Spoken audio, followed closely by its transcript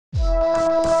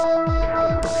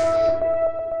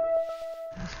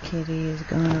kitty is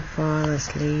gonna fall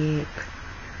asleep.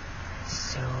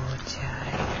 So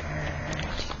tired.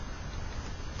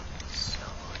 So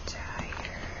tired.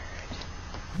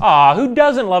 Aw, who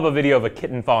doesn't love a video of a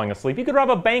kitten falling asleep? You could rob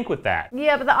a bank with that.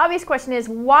 Yeah, but the obvious question is,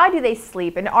 why do they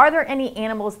sleep? And are there any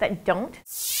animals that don't?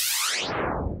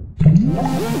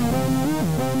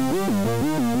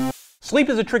 Sleep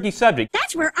is a tricky subject.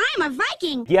 That's where I'm a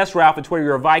Viking. Yes, Ralph, it's where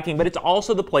you're a Viking, but it's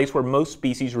also the place where most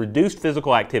species reduce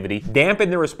physical activity, dampen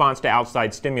their response to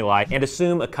outside stimuli, and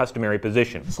assume a customary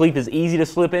position. Sleep is easy to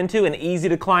slip into and easy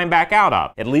to climb back out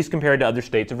of, at least compared to other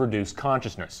states of reduced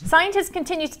consciousness. Scientists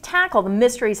continue to tackle the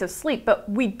mysteries of sleep, but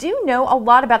we do know a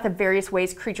lot about the various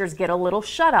ways creatures get a little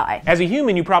shut-eye. As a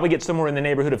human, you probably get somewhere in the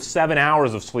neighborhood of 7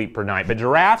 hours of sleep per night, but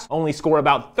giraffes only score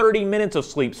about 30 minutes of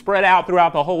sleep spread out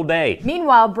throughout the whole day.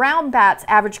 Meanwhile, brown bats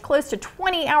average close to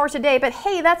 20 hours a day, but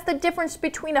hey, that's the difference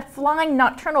between a flying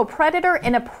nocturnal predator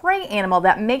and a prey animal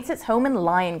that makes its home in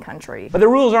lion country. But the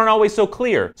rules aren't always so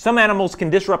clear. Some animals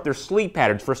can disrupt their sleep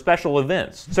patterns for special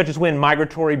events, such as when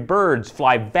migratory birds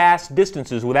fly vast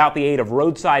distances without the aid of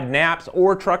roadside naps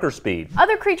or trucker speed.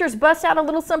 Other creatures bust out a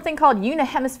little something called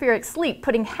unihemispheric sleep,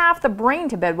 putting half the brain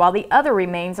to bed while the other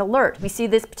remains alert. We see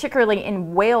this particularly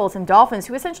in whales and dolphins,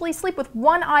 who essentially sleep with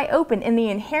one eye open in the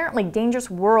inherently dangerous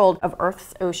world of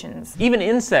Earth's oceans. Even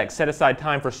insects set aside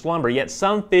time for slumber, yet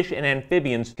some fish and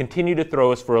amphibians continue to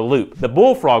throw us for a loop. The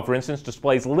bullfrog, for instance,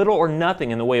 displays little or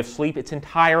nothing in the way of sleep its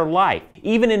entire life.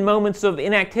 Even in moments of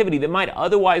inactivity that might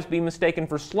otherwise be mistaken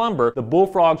for slumber, the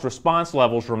bullfrog's response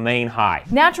levels remain high.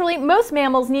 Naturally, most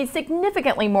mammals need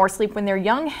significantly more sleep when they're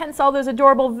young, hence all those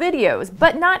adorable videos,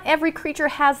 but not every creature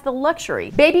has the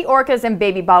luxury. Baby orcas and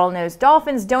baby bottlenose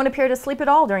dolphins don't appear to sleep at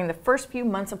all during the first few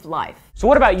months of life. So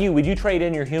what about you? Would you trade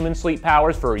in your human sleep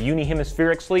powers for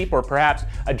unihemispheric sleep, or perhaps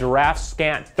a giraffe's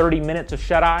scant 30 minutes of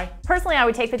shut-eye? Personally, I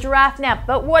would take the giraffe nap,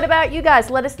 but what about you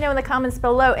guys? Let us know in the comments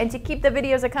below, and to keep the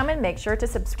videos coming, make sure to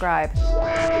subscribe.